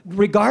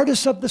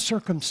 regardless of the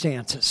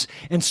circumstances,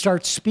 and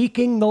start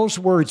speaking those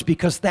words,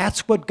 because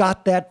that's what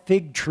got that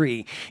fig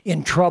tree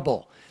in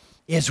trouble,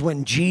 is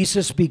when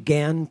Jesus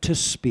began to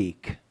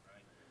speak.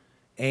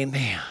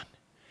 Amen.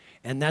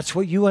 And that's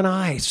what you and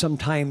I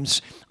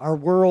sometimes, our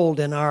world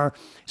and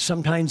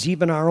sometimes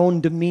even our own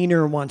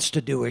demeanor wants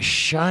to do, is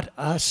shut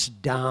us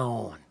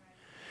down.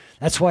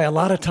 That's why a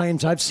lot of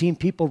times I've seen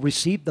people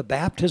receive the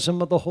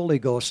baptism of the Holy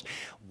Ghost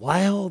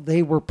while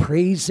they were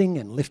praising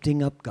and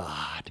lifting up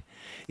God.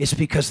 It's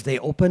because they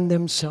opened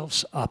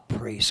themselves up,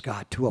 praise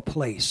God, to a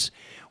place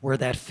where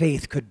that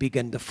faith could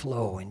begin to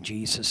flow in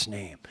Jesus'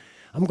 name.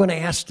 I'm going to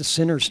ask the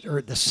singers.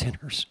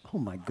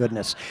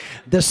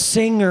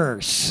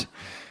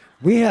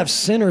 We have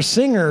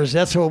singers.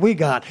 That's what we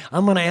got.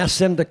 I'm going to ask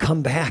them to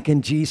come back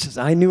in Jesus.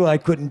 I knew I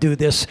couldn't do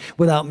this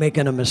without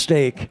making a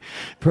mistake.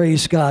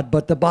 Praise God.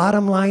 But the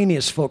bottom line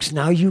is, folks,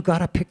 now you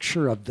got a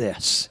picture of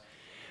this.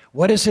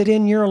 What is it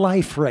in your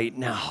life right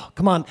now?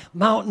 Come on,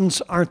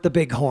 mountains aren't the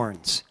big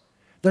horns.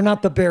 They're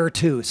not the bare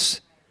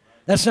tooths.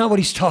 That's not what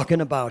he's talking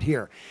about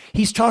here.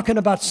 He's talking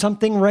about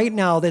something right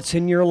now that's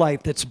in your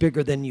life that's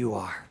bigger than you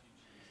are.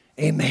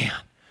 Amen.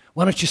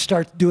 Why don't you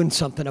start doing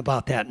something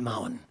about that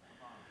mountain?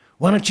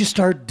 Why don't you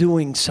start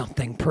doing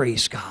something,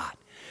 praise God?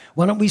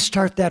 Why don't we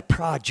start that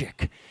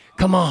project?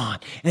 Come on,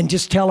 and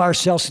just tell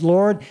ourselves,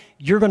 Lord,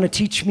 you're going to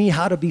teach me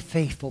how to be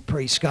faithful,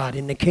 praise God,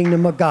 in the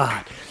kingdom of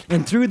God.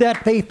 And through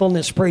that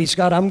faithfulness, praise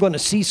God, I'm going to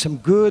see some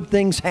good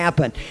things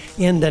happen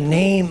in the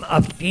name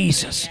of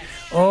Jesus.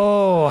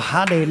 Oh,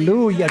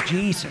 hallelujah,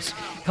 Jesus.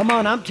 Come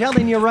on, I'm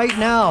telling you right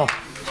now.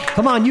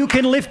 Come on, you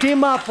can lift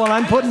him up while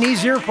I'm putting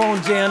these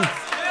earphones in.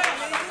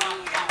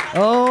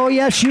 Oh,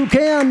 yes, you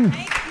can.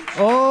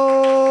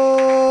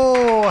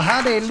 Oh,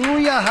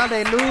 hallelujah,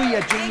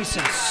 hallelujah,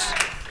 Jesus.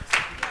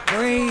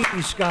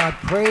 Praise God,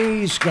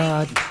 praise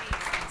God,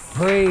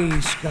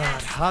 praise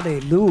God.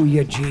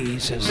 Hallelujah,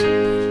 Jesus.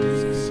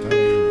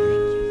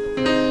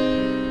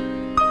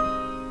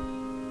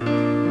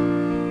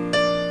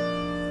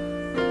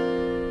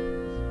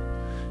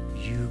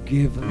 You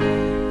give life,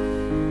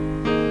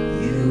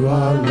 you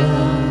are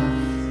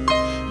love,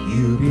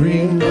 you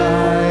bring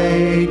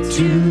light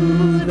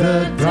to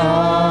the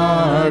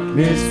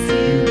darkness,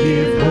 you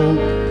give hope,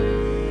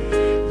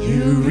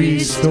 you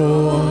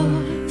restore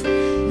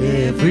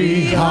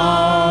every heart.